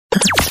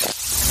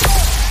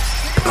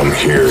I'm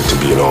here to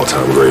be an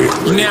all-time great.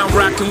 You're now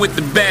rocking with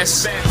the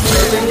best.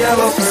 Purple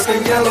yellow,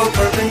 purple yellow,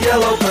 purple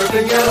yellow,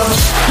 purple yellow.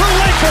 The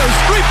Lakers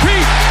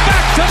repeat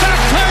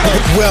back-to-back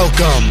titles.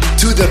 Welcome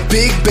to the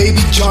Big Baby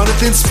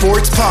Jonathan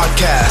Sports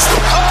Podcast.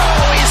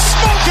 Oh, he's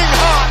smoking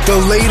hot. The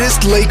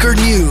latest Laker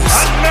news.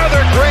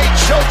 Another great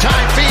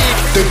Showtime feed.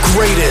 The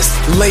greatest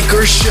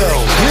Lakers show.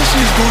 This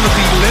is going to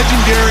be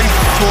legendary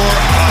for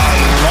a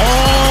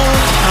long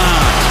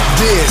time.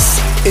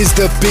 This is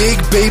the Big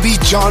Baby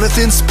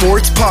Jonathan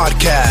Sports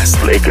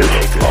Podcast. Lakers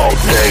all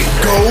day.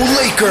 Go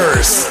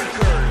Lakers!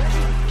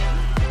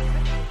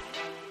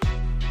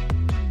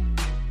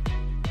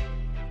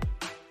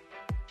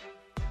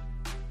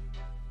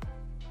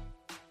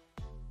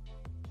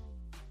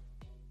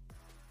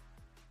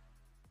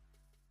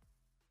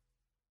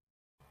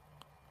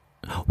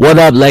 What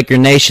up, Laker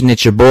Nation?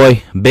 It's your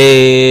boy,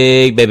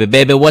 Big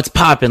Baby. What's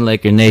poppin',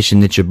 Laker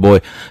Nation? It's your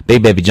boy,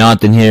 Big Baby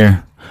Jonathan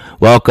here.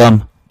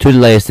 Welcome to the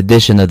latest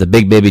edition of the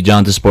Big Baby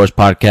Jonathan Sports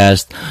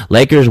Podcast.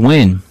 Lakers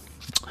win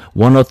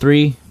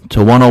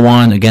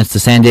 103-101 against the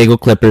San Diego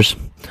Clippers.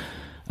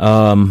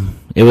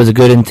 It was a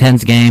good,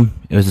 intense game.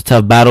 It was a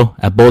tough battle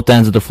at both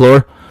ends of the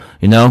floor.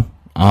 You know,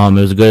 it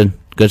was a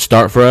good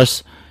start for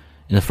us.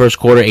 In the first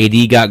quarter,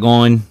 AD got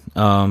going.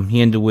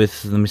 He ended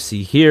with, let me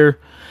see here.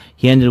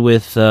 He ended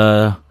with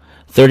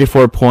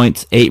 34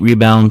 points, 8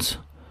 rebounds,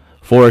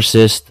 4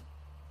 assists.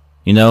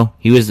 You know,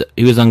 he was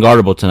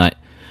unguardable tonight.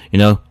 You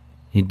know,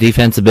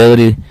 defense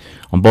ability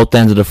on both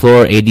ends of the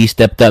floor. AD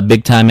stepped up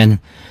big time,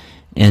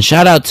 and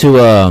shout out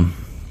to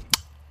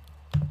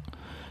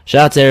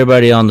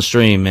everybody on the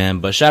stream, man.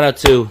 But shout out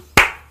to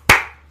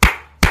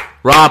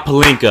Rob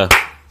Pelinka.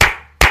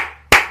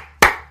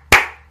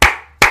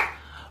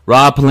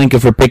 Rob Pelinka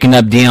for picking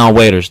up Dion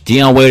Waiters.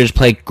 Dion Waiters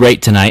played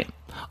great tonight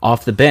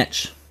off the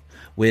bench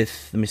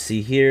with, let me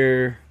see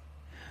here,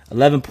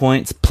 11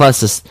 points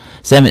plus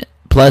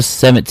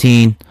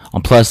 17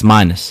 on plus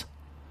minus.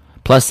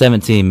 Plus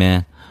 17,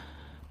 man.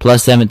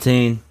 Plus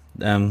 17.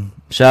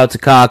 Shout out to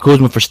Kyle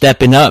Kuzma for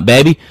stepping up,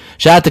 baby.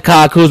 Shout out to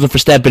Kyle Kuzma for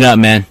stepping up,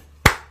 man.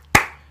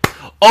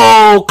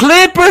 Oh,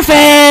 Clipper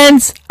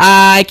fans,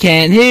 I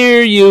can't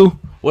hear you.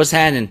 What's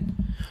happening?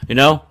 You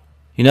know,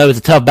 it was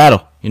a tough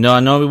battle. You know, I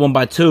know we won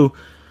by 2.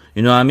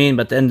 You know what I mean?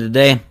 But at the end of the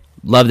day,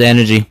 love the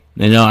energy.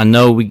 You know, I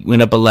know we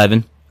went up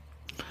 11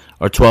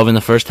 or 12 in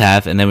the first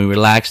half, and then we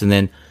relaxed, and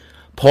then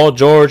Paul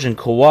George and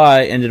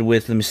Kawhi ended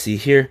with, let me see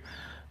here.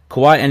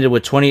 Kawhi ended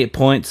with 28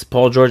 points.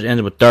 Paul George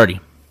ended with 30.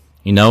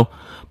 You know,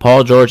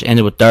 Paul George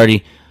ended with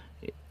 30,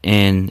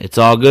 and it's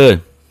all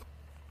good.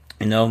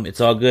 You know, it's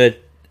all good.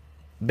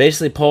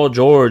 Basically, Paul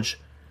George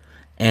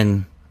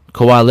and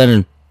Kawhi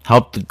Leonard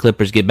helped the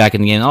Clippers get back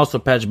in the game. Also,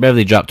 Patrick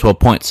Beverley dropped 12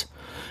 points.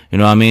 You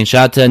know what I mean?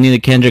 Shout out to Anita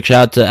Kendrick.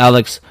 Shout out to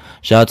Alex.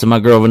 Shout out to my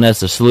girl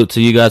Vanessa. Salute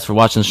to you guys for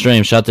watching the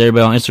stream. Shout out to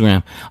everybody on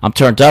Instagram. I'm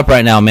turned up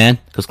right now, man,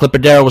 because Clipper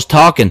Darrell was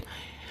talking.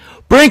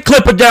 Bring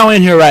Clipper Darrell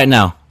in here right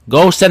now.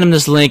 Go send him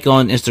this link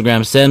on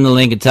Instagram. Send him the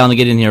link and tell him to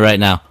get in here right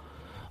now.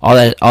 All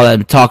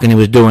that talking he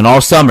was doing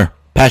all summer.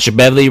 Patrick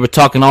Beverley, you were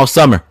talking all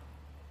summer.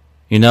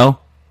 You know?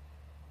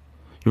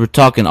 You were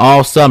talking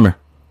all summer.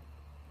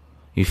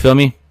 You feel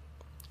me?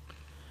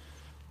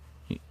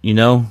 You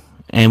know?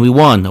 And we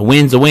won. A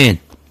win's a win.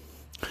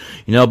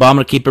 You know, but I'm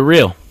going to keep it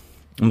real.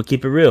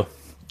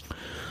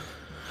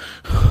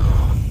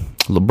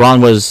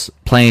 LeBron was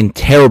playing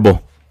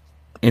terrible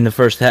in the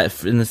first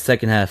half, in the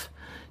second half.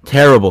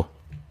 Terrible.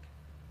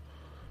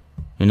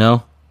 You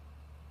know?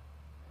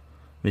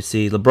 Let me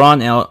see.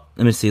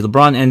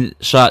 LeBron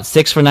shot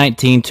 6 for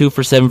 19, 2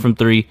 for 7 from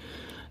 3,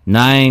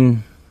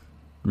 11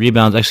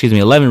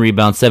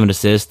 rebounds, 7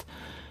 assists,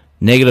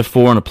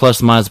 -4 on a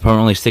plus minus per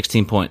only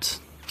 16 points.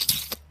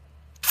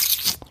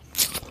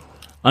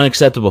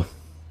 Unacceptable.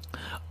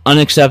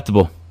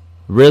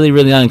 Really,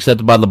 really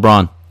unacceptable by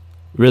LeBron.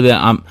 Really,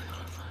 I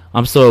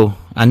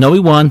know he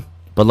won,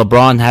 but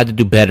LeBron had to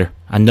do better.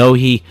 I know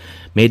he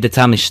made the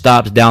timely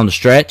stops down the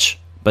stretch,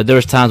 but there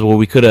was times where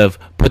we could have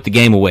put the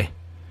game away.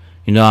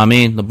 You know what I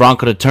mean? LeBron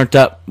could have turned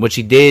up, which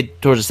he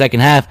did towards the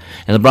second half,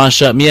 and LeBron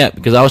shut me up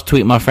because I was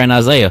tweeting my friend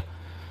Isaiah.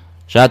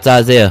 Shout out to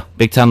Isaiah,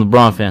 big time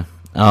LeBron fan.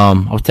 I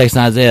was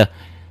texting Isaiah.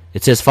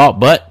 It's his fault,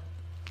 but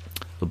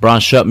LeBron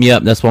shut me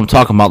up. That's what I'm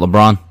talking about,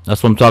 LeBron.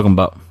 That's what I'm talking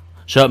about.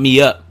 Shut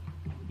me up.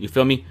 You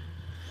feel me?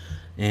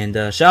 And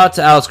shout out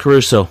to Alex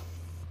Caruso.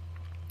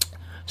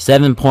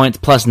 7 points,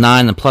 plus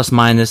 9 and plus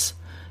minus.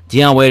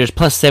 Dion Waiters,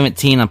 plus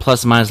 17 on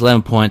plus minus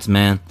 11 points,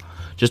 man.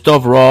 Just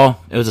overall,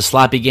 it was a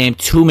sloppy game.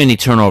 Too many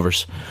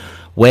turnovers.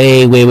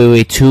 Way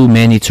too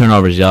many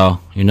turnovers, y'all.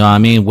 You know what I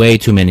mean? Way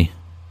too many.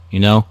 You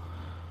know?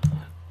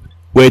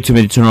 Way too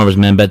many turnovers,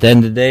 man. But at the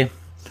end of the day,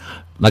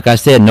 like I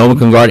said, no one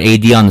can guard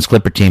AD on this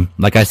Clipper team.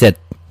 Like I said,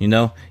 you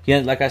know?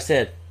 Yeah, like I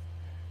said,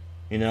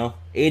 you know?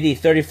 AD,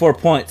 34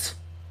 points.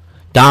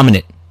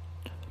 Dominant.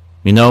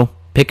 You know?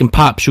 Pick and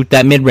pop. Shoot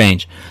that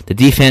mid-range. The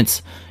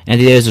defense,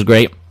 Anthony Davis is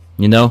great.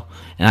 You know?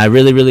 And I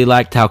really, really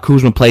liked how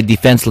Kuzma played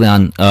defensively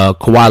on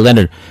Kawhi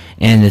Leonard.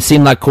 And it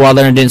seemed like Kawhi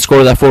Leonard didn't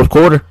score that fourth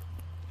quarter.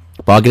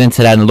 But I'll get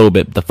into that in a little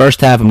bit. The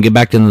first half, I'm going to get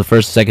back into the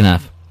first and second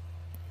half.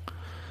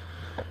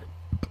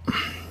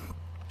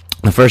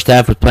 The first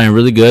half was playing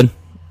really good.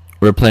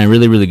 We were playing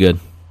really, really good.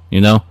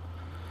 We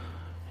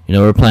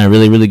were playing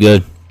really, really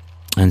good.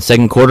 And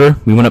second quarter,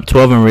 we went up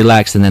 12 and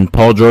relaxed. And then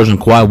Paul George and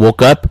Kawhi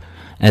woke up.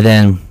 And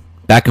then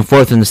back and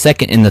forth in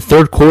the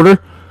third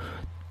quarter,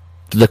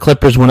 the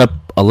Clippers went up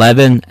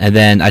 11. And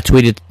then I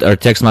tweeted or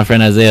texted my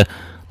friend Isaiah,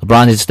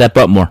 LeBron needs to step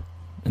up more.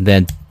 And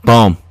then,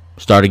 boom,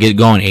 started to get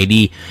going.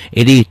 AD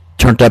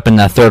turned up in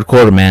that third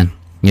quarter, man.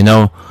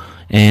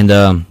 And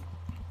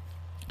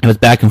it was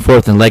back and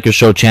forth. And Lakers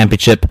showed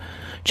championship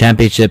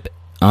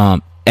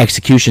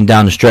execution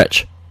down the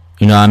stretch.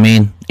 You know what I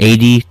mean?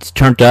 AD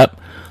turned up.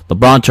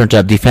 LeBron turned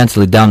up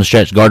defensively down the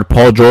stretch. Guarded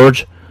Paul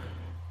George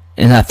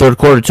in that third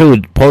quarter,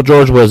 too. Paul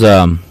George was,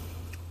 not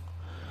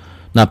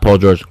Paul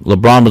George.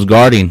 LeBron was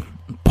guarding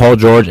Paul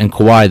George and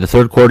Kawhi. The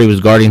third quarter, he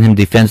was guarding him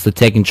defensively,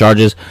 taking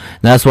charges.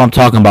 And that's what I'm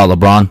talking about,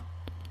 LeBron.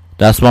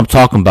 That's what I'm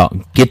talking about.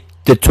 Get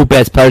the two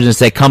best players and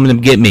say, come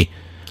and get me.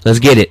 Let's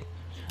get it.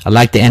 I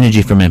like the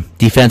energy from him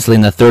defensively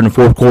in the third and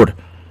fourth quarter.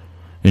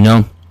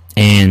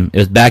 And it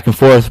was back and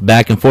forth,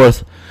 back and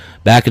forth,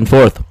 back and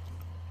forth.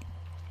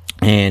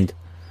 And,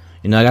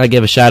 I got to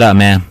give a shout out,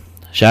 man.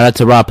 Shout out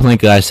to Rob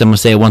Pelinka. I'm going to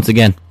say it once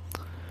again.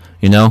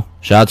 Shout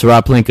out to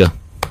Rob Pelinka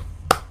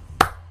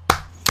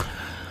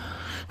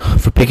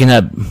for picking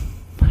up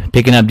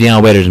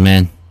Deion Waiters,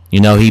 man.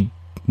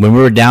 When we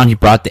were down, he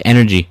brought the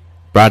energy.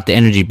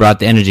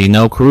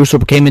 Caruso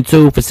came in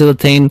too,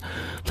 facilitating,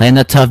 playing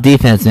that tough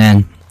defense,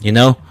 man.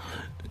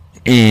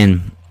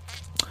 And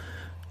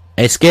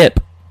hey, Skip,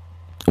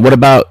 what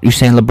about you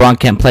saying LeBron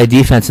can't play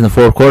defense in the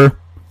fourth quarter?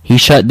 He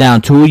shut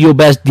down two of your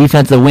best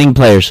defensive wing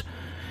players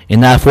in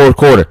that fourth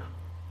quarter.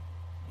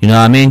 You know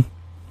what I mean?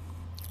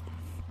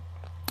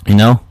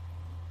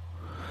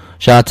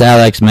 Shout out to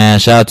Alex, man.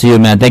 Shout out to you,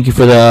 man. Thank you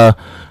for the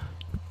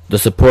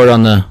support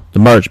on the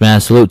merch, man.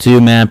 Salute to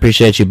you, man.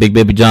 Appreciate you, Big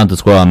Baby Jonathan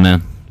squad,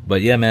 man.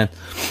 But yeah, man.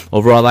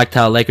 Overall, I liked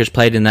how Lakers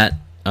played in that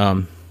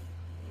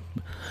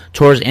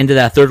towards the end of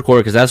that third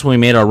quarter, because that's when we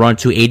made our run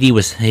to. AD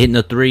was hitting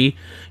the three.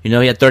 He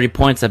had 30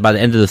 points by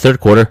the end of the third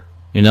quarter.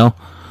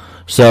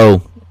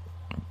 So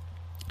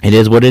it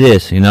is what it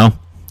is. I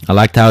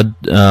liked how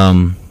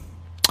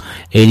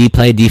AD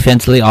played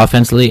defensively,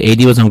 offensively.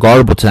 AD was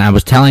unguardable tonight. I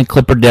was telling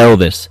Clipper Darrell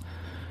this.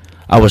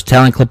 That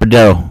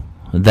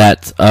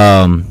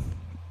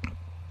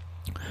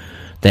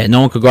that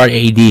no one could guard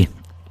AD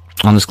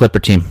on this Clipper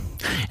team.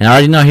 And I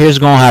already know here's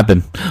going to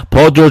happen.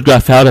 Paul George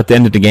got fouled at the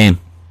end of the game.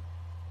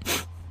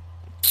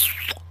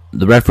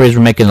 The referees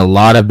were making a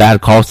lot of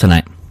bad calls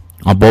tonight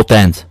on both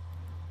ends.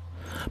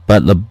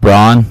 But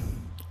LeBron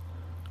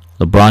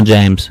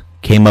James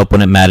came up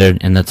when it mattered,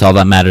 and that's all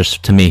that matters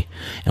to me.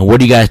 And what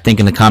do you guys think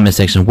in the comment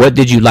section? What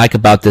did you like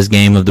about this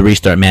game of the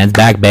restart, man? It's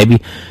back,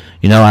 baby.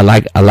 I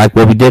like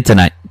what we did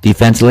tonight.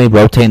 Defensively,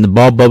 rotating the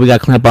ball, but we got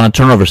to clean up on the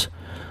turnovers.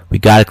 We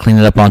got to clean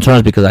it up on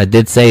turnovers, because I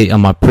did say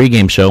on my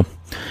pregame show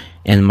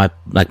and my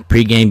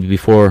pregame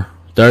before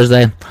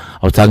Thursday, I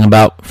was talking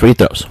about free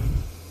throws.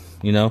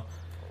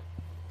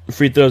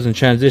 Free throws and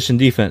transition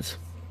defense.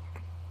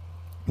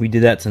 We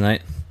did that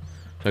tonight.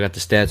 So I got the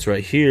stats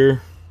right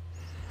here.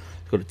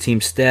 Go to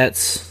team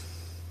stats.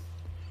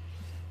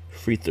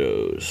 Free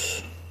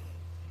throws.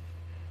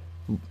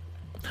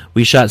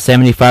 We shot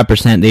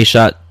 75%. They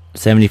shot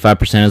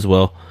 75% as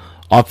well.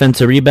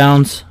 Offensive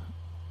rebounds,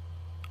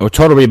 or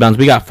total rebounds,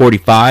 we got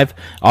 45.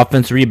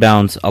 Offensive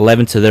rebounds,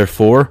 11 to their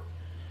 4.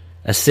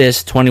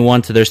 Assists,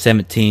 21 to their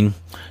 17.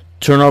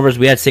 Turnovers,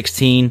 we had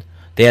 16.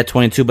 They had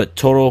 22, but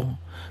total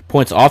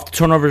points off the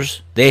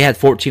turnovers, they had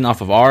 14 off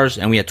of ours,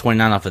 and we had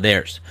 29 off of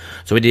theirs.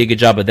 So we did a good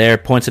job of there.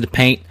 Points in the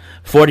paint,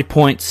 40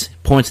 points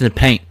in the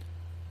paint.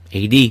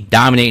 AD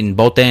dominating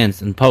both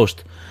ends in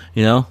post.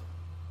 Our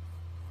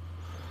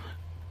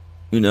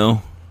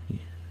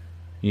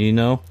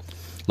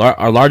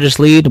largest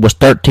lead was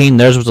 13.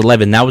 Theirs was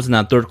 11. That was in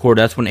that third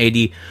quarter. That's when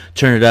AD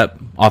turned it up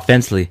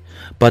offensively.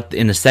 But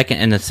in the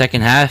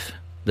second half,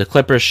 the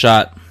Clippers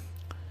shot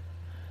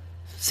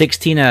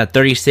 16 out of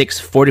 36,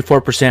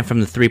 44%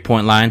 from the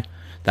three-point line.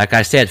 Like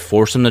I said,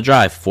 force them to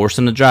drive. We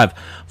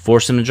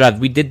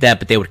did that,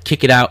 but they would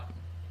kick it out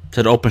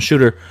to the open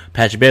shooter.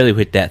 Patrick Beverley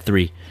hit that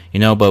three,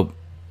 but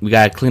we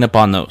got to clean up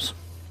on those.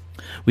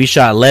 We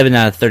shot 11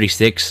 out of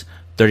 36,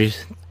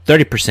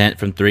 30%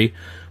 from three.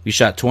 We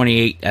shot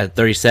 28 out of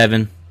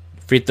 37.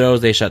 Free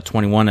throws, they shot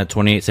 21 out of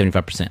 28,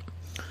 75%. Let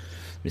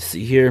me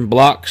see here.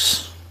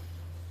 Blocks.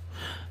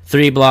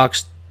 3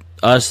 blocks,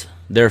 us,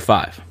 they're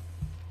 5.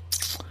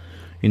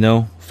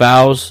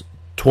 Fouls,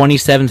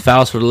 27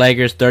 fouls for the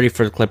Lakers, 30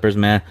 for the Clippers,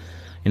 man.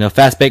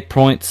 Fast break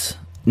points,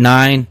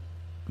 9.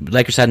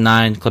 Lakers had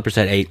 9, Clippers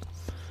had 8.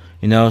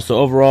 So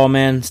overall,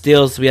 man,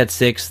 steals, we had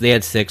 6, they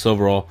had 6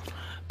 overall.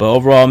 But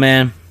overall,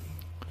 man,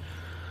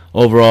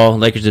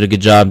 Lakers did a good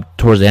job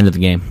towards the end of the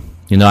game.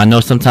 I know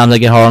sometimes I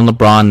get hard on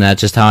LeBron, and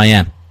that's just how I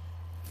am.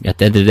 At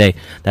the end of the day,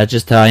 that's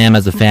just how I am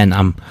as a fan.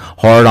 I'm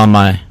hard on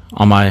my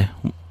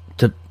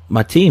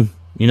team.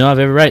 I have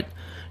every right.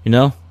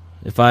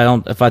 If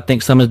I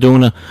think someone's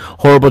doing a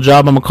horrible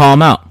job, I'm gonna call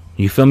them out.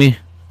 You feel me?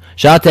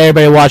 Shout out to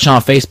everybody watching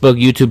on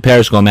Facebook, YouTube,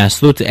 Periscope, man.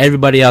 Salute to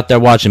everybody out there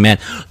watching, man.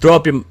 Throw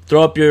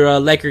up your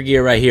Laker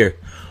gear right here.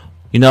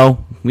 You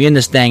know, we in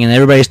this thing, and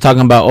everybody's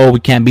talking about, oh, we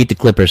can't beat the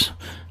Clippers.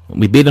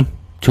 We beat them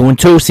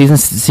 2-2.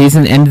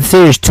 Season ended the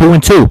series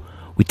 2-2.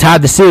 We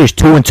tied the series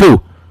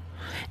 2-2.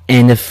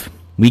 And if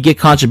we get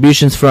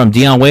contributions from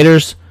Dion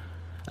Waiters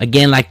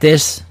again like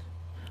this,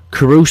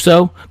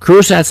 Caruso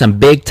had some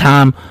big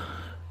time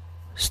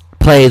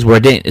plays where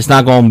it's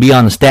not going to be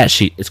on the stat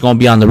sheet. It's going to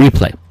be on the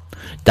replay.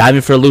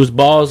 Diving for loose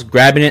balls,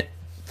 grabbing it,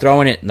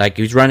 throwing it like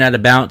he was running out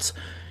of bounds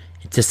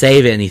to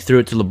save it, and he threw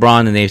it to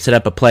LeBron, and they set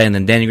up a play, and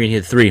then Danny Green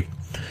hit 3. You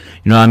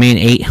know what I mean?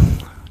 8.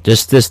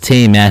 Just this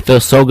team, man. It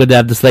feels so good to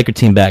have this Laker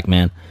team back,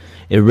 man.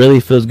 It really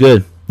feels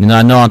good. You know,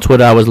 I know on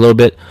Twitter I was a little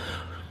bit,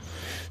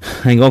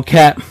 ain't gonna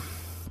cap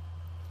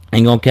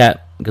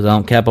because I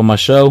don't cap on my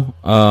show.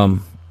 I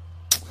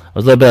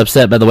was a little bit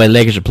upset by the way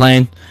Lakers are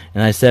playing,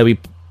 and I said we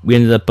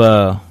ended up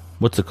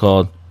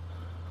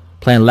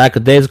playing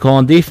lackadaisical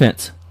on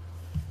defense.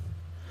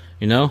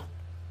 You know?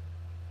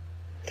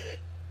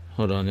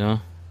 Hold on,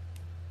 y'all.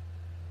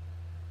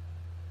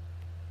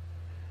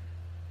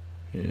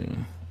 Yeah.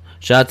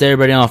 Shout out to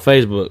everybody on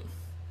Facebook.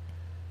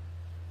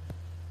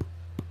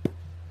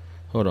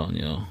 Hold on,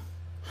 y'all.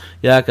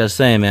 Yeah, like I was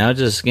saying, man, I'm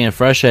just getting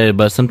frustrated,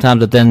 but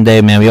sometimes at the end of the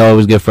day, man, we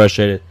always get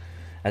frustrated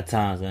at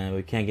times, man.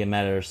 We can't get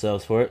mad at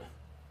ourselves for it.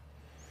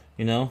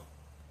 You know?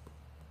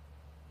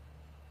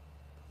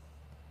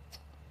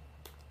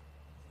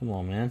 Come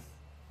on, man.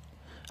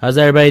 How's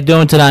everybody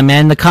doing tonight,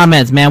 man? In the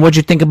comments, man, what'd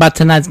you think about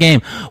tonight's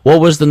game? What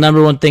was the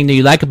number one thing that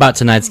you like about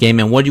tonight's game,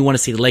 and what do you want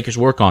to see the Lakers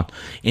work on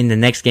in the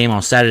next game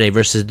on Saturday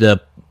versus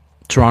the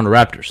Toronto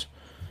Raptors?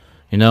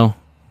 You know?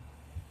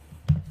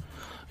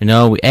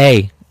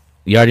 Hey,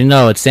 you already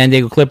know, it's San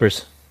Diego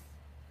Clippers.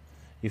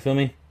 You feel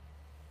me?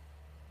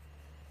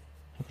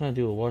 How can I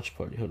do a watch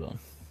party? Hold on.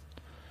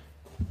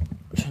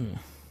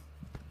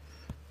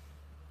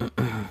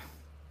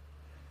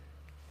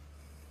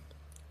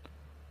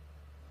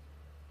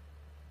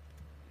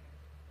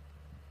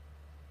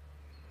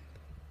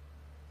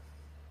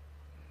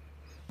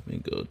 Let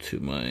me go to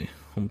my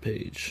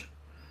homepage.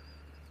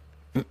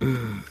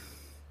 Now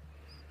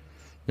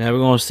we're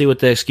going to see what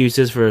the excuse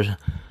is for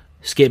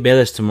Skip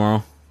Bayless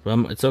tomorrow.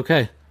 But it's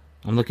okay.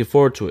 I'm looking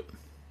forward to it.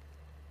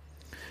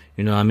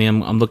 You know, I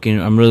mean, I'm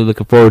really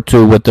looking forward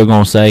to what they're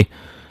going to say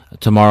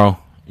tomorrow.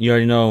 You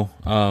already know.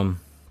 You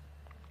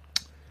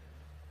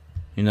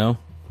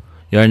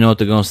already know what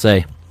they're going to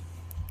say.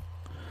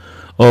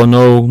 Oh,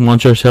 no,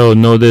 Montrezl,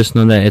 no this,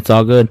 no that. It's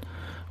all good.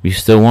 We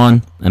still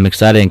won. I'm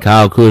excited. And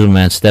Kyle Kuzma,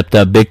 man, stepped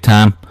up big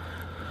time.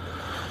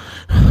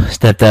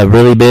 Stepped up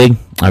really big.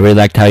 I really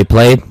liked how he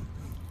played.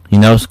 You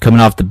know,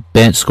 coming off the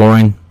bench,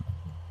 scoring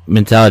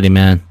mentality,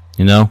 man.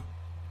 You know,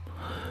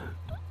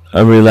 I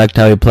really liked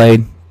how he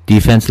played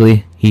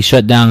defensively. He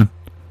shut down.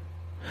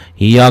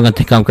 Y'all gonna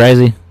think I'm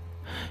crazy?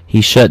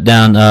 He shut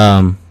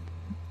down.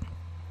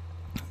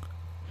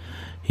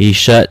 He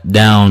shut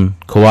down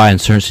Kawhi in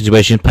certain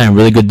situations, playing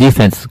really good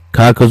defense.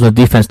 Kyle Kuzma's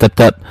defense stepped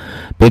up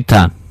big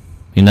time.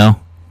 You know?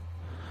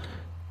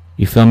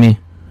 You feel me?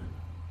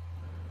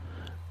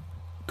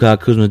 Kyle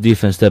Kuzma's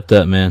defense stepped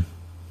up, man.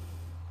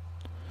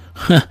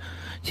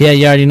 Yeah,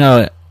 you already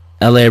know it.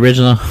 LA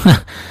Original.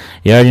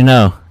 You already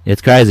know.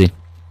 It's crazy.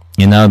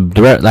 You know,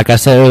 like I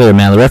said earlier,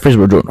 man, the referees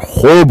were doing a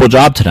horrible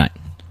job tonight.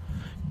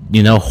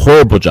 You know,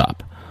 horrible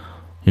job.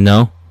 You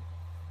know?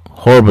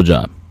 Horrible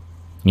job.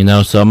 You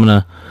know, so I'm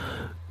gonna...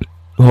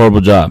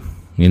 Horrible job.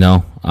 You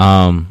know?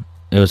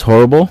 It was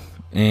horrible,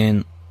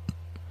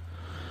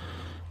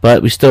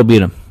 but we still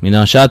beat him. You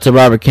know, shout out to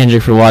Robert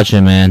Kendrick for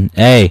watching, man.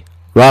 Hey,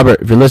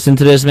 Robert, if you're listening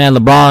to this, man,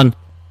 LeBron,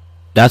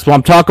 that's what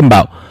I'm talking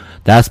about.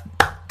 That's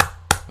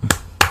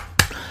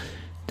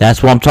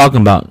what I'm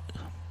talking about.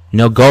 You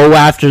know, go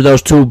after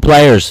those two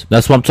players.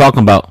 That's what I'm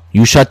talking about.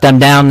 You shut them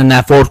down in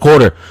that fourth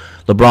quarter.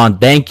 LeBron,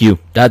 thank you.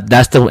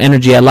 That's the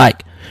energy I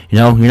like. You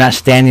know, you're not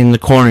standing in the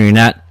corner. You're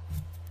not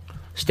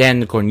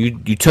standing in the corner.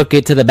 You took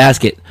it to the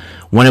basket.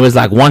 When it was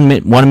like 1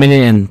 minute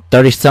and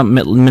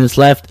 30-something minutes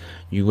left,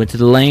 you went to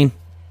the lane.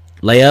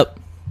 Layup.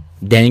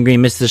 Danny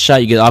Green missed the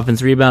shot. You get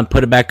offensive rebound,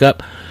 put it back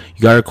up.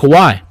 You got a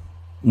Kawhi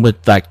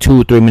with like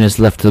 2 or 3 minutes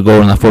left to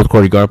go in the fourth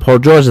quarter. You got a Paul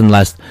George in the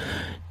last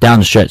down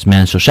the stretch,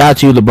 man. So shout out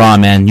to you,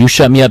 LeBron, man. You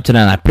shut me up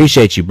tonight. I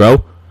appreciate you,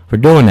 bro, for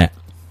doing that.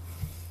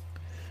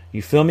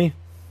 You feel me?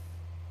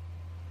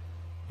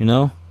 You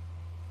know?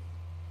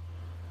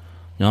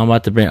 I'm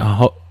about to bring...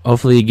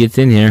 hopefully he gets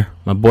in here.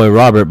 My boy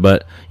Robert,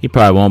 but he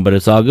probably won't, but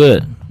it's all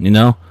good. You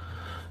know?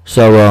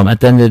 So, at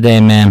the end of the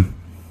day, man...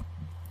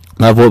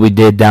 Love what we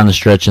did down the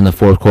stretch in the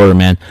fourth quarter,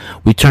 man.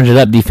 We turned it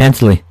up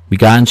defensively. We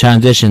got in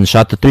transition,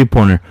 shot the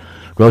three-pointer,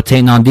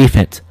 rotating on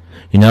defense,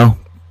 you know.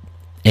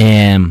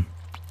 And,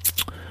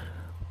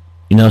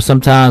 you know,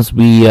 sometimes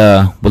we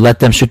let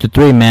them shoot the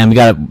three, man. We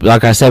got,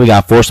 like I said, we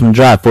got to force them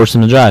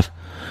to drive.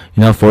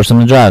 You know, force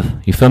them to drive.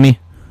 You feel me?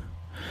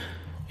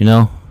 You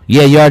know?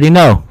 Yeah, you already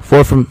know.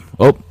 4 from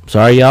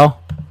 7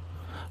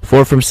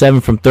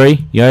 from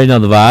 3. You already know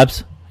the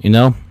vibes, you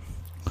know.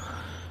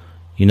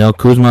 You know,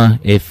 Kuzma,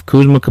 if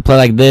Kuzma could play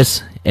like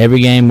this Every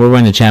game, we're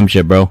winning the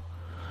championship, bro.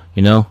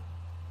 You know?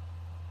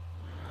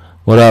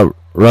 What up,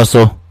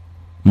 Russell?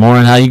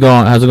 Morning, how you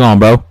going? How's it going,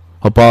 bro?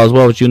 Hope all is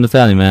well with you and the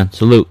family, man.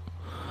 Salute.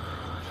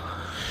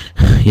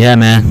 Yeah,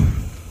 man.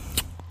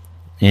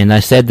 And I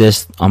said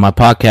this on my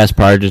podcast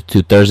prior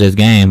to Thursday's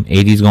game.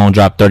 AD's going to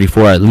drop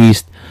 34 at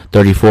least.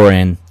 34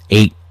 and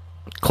 8.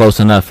 Close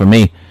enough for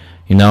me.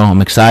 You know,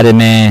 I'm excited,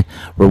 man.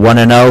 We're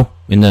 1-0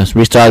 in the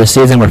restart of the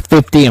season. We're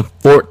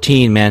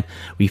 50-14, man.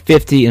 We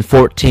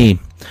 50-14.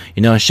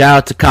 You know, and shout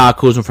out to Kyle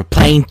Kuzma for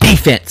playing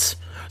defense.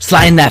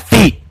 Sliding that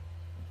feet.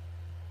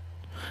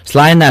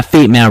 Sliding that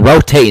feet, man.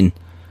 Rotating.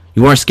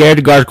 You weren't scared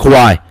to guard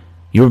Kawhi.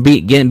 You were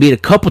getting beat a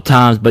couple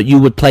times, but you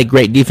would play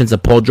great defense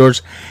of Paul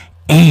George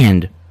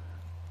and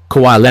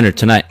Kawhi Leonard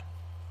tonight.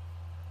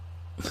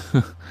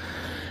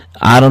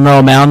 I don't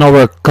know, man. I don't know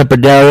where Clipper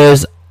Dale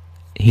is.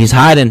 He's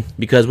hiding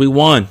because we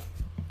won.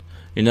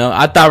 You know,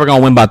 I thought we were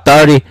going to win by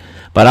 30,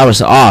 but I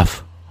was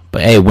off.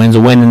 But, hey, win's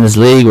a win in this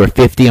league. We're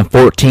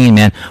 50-14,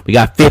 man. We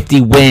got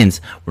 50 wins.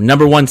 We're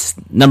number one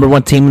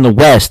team in the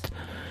West.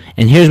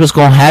 And here's what's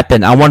going to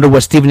happen. I wonder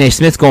what Stephen A.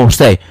 Smith's going to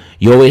say.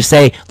 You always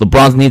say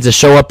LeBron needs to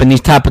show up in these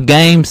type of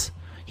games.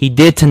 He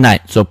did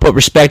tonight. So put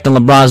respect on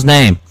LeBron's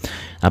name.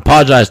 I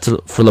apologize to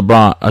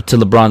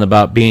LeBron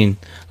about being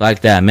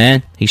like that,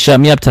 man. He shut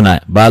me up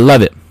tonight, but I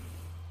love it.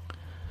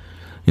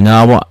 You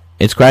know,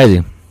 it's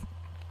crazy.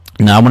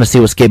 You know, I want to see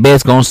what Skip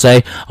Bates going to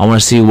say. I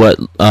want to see what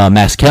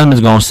Max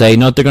Kellerman's going to say. You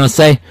know what they're going to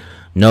say?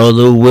 No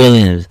Lou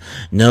Williams.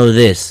 No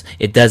this.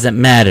 It doesn't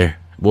matter.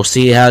 We'll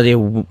see how they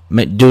do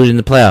it in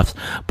the playoffs.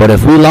 But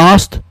if we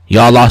lost,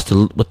 y'all lost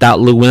without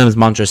Lou Williams,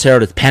 Montrezl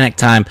Harrell. It's panic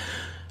time.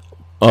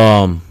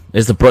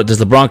 Does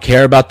LeBron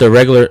care about the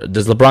regular?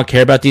 Does LeBron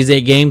care about these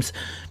 8 games?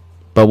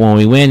 But when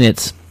we win,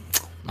 it's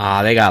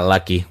they got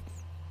lucky.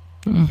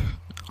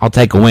 I'll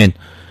take a win.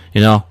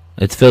 You know,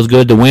 it feels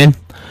good to win.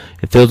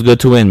 It feels good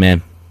to win,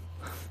 man.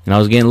 And I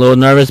was getting a little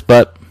nervous,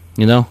 but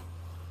you know.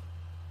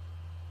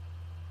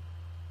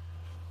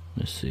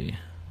 Let's see.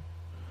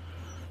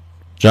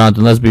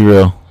 Jonathan, let's be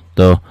real,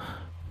 though.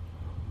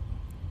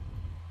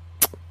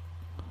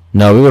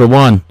 No, we would have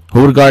won.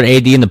 Who would have guarded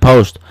AD in the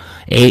post?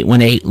 8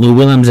 Lou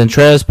Williams and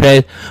Trez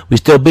played. We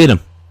still beat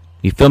him.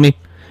 You feel me?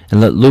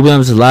 And Lou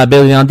Williams is a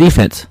liability on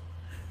defense.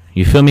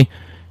 You feel me?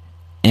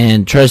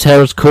 And Trez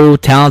Harrell's cool,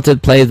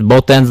 talented, plays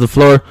both ends of the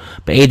floor.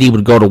 But AD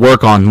would go to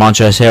work on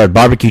Montrezl Harrell.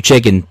 Barbecue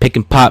chicken, pick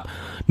and pop,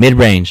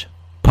 mid-range,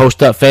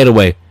 post up,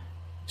 fadeaway,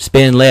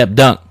 spin, layup,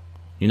 dunk.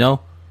 You know?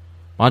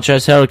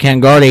 Montrezl Harrell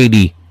can't guard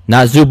AD.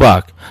 Not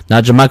Zubac.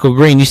 Not JaMychal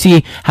Green. You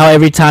see how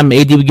every time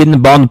AD would get in the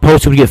ball in the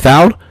post, he would get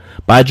fouled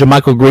by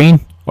JaMychal Green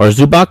or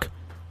Zubac?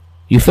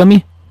 You feel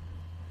me?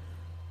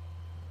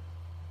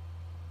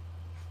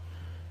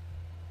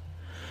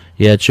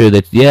 Yeah, true.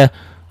 But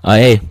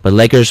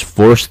Lakers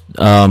forced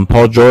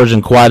Paul George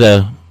and Kawhi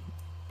to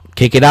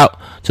kick it out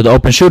to the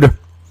open shooter.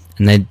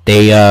 And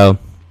they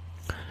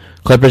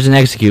Clippers didn't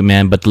execute,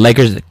 man. But the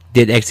Lakers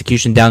did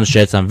execution down the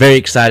stretch. So I'm very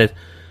excited.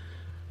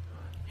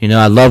 You know,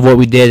 I love what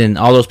we did, and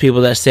all those people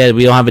that said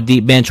we don't have a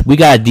deep bench, we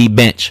got a deep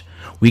bench.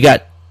 We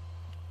got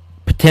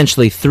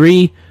potentially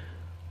 3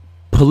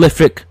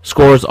 prolific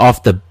scorers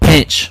off the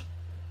bench.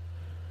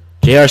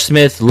 J.R.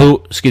 Smith,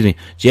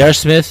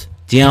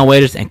 Dion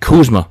Waiters, and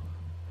Kuzma.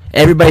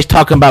 Everybody's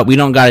talking about we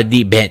don't got a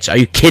deep bench. Are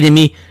you kidding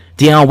me?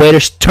 Dion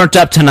Waiters turned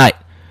up tonight.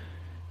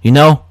 You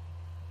know?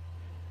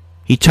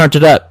 He turned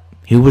it up.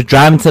 He was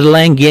driving to the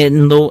lane,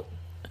 getting the,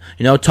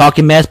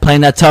 talking mess,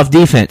 playing that tough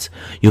defense.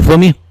 You feel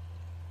me?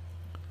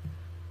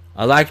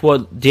 I liked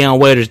what Dion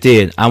Waiters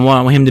did. I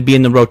want him to be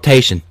in the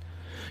rotation.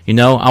 You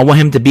know, I want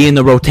him to be in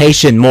the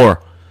rotation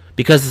more.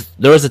 Because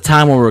there was a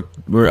time when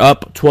we're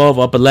up 12,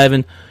 up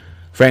 11.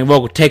 Frank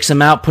Vogel takes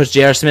him out, puts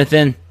J.R. Smith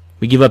in.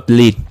 We give up the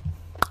lead.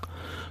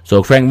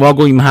 So Frank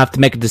Vogel, you have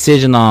to make a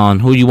decision on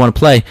who you want to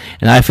play.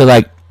 And I feel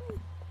like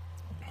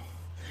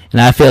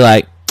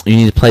you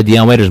need to play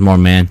Dion Waiters more,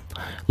 man.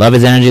 Love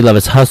his energy, love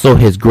his hustle,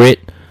 his grit.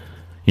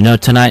 You know,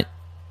 tonight,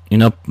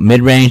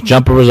 mid-range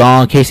jumper was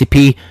on.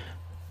 KCP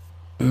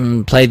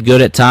played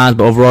good at times,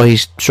 but overall he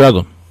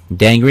struggled.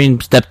 Dan Green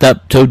stepped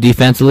up too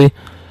defensively.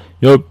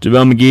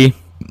 JaVale McGee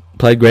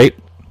played great.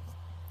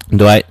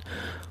 Dwight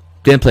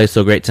didn't play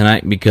so great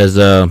tonight because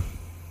he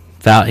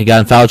got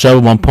in foul trouble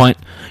at one point.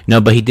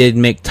 But he did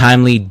make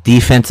timely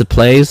defensive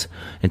plays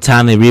and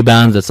timely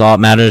rebounds. That's all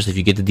that matters. If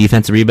you get the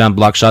defensive rebound,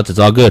 block shots, it's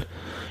all good.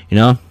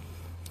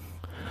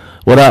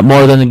 What up,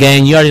 more than the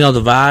game? You already know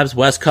the vibes.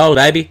 West Coast,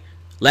 baby.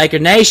 Laker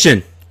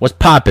Nation. What's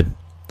popping?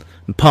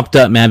 I'm pumped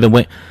up, man. I've been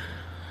waiting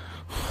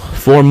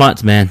 4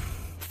 months, man.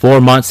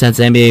 4 months since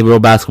NBA real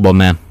basketball,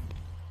 man.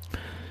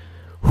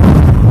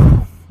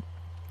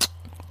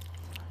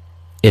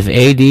 If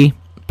AD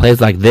plays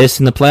like this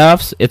in the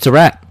playoffs, it's a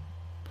wrap.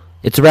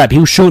 It's a wrap. He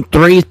was shooting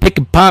threes, pick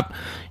and pop.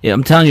 Yeah,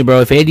 I'm telling you, bro,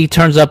 if AD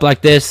turns up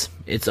like this,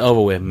 it's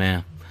over with,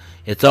 man.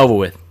 It's over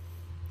with.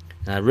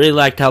 And I really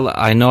liked how,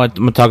 I'm going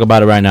to talk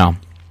about it right now.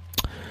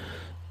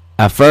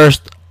 At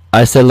first,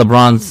 I said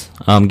LeBron's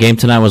game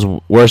tonight was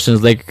worse than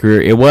his Laker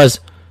career. It was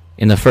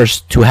in the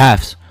first 2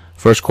 halves.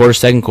 First quarter,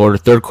 second quarter.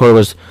 Third quarter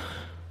was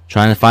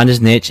trying to find his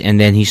niche, and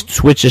then he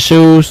switched his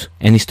shoes,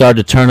 and he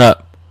started to turn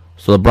up.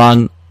 So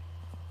LeBron,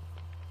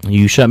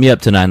 you shut me up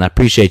tonight, and I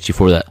appreciate you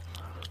for that.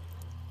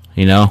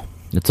 You know,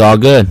 it's all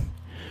good.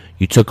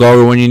 You took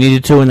over when you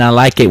needed to, and I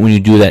like it when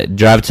you do that.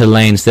 Drive to the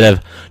lane instead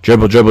of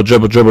dribble between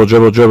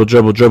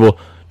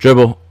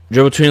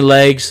the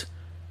legs,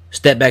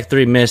 step back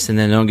 3, miss, and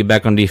then don't get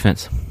back on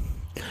defense.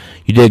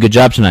 You did a good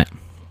job tonight.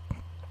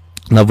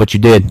 Love what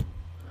you did.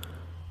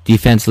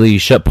 Defensively, you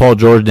shut Paul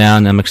George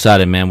down. I'm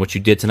excited, man. What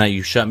you did tonight,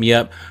 you shut me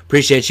up.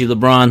 Appreciate you,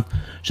 LeBron.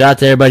 Shout out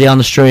to everybody on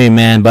the stream,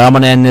 man. But I'm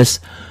going to end this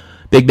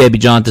Big Baby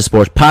Jonathan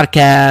Sports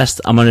Podcast.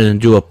 I'm going to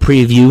do a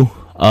preview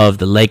of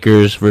the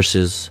Lakers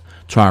versus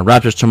Toronto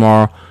Raptors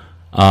tomorrow.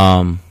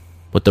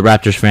 With the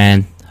Raptors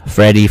fan,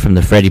 Freddie from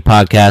the Freddie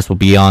Podcast will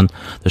be on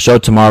the show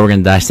tomorrow. We're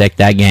going to dissect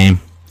that game.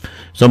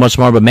 So much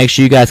more. But make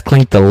sure you guys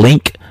click the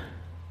link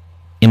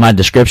in my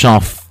description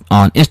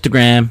on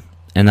Instagram.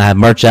 And I have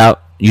merch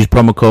out. Use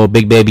promo code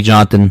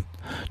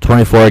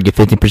BigBabyJonathan24. Get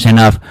 15%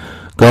 off.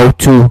 Go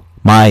to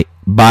my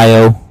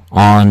bio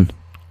on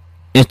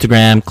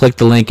Instagram. Click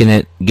the link in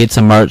it. Get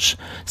some merch.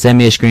 Send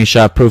me a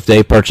screenshot proof that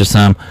you purchased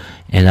some.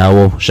 And I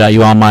will shout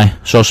you on my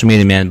social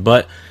media, man.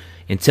 But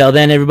until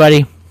then,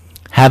 everybody,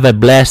 have a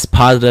blessed,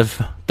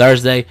 positive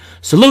Thursday.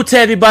 Salute to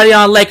everybody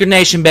on Laker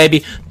Nation, baby.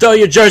 Throw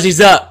your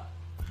jerseys up.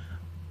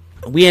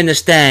 We in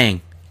this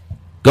thing.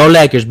 Go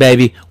Lakers,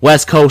 baby.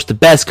 West Coast, the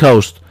best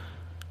coast.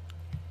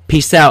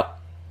 Peace out.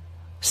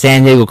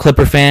 San Diego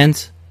Clipper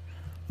fans,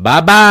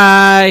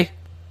 bye-bye.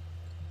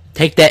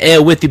 Take that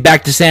L with you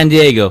back to San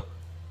Diego.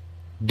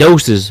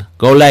 Doses.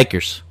 Go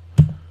Lakers.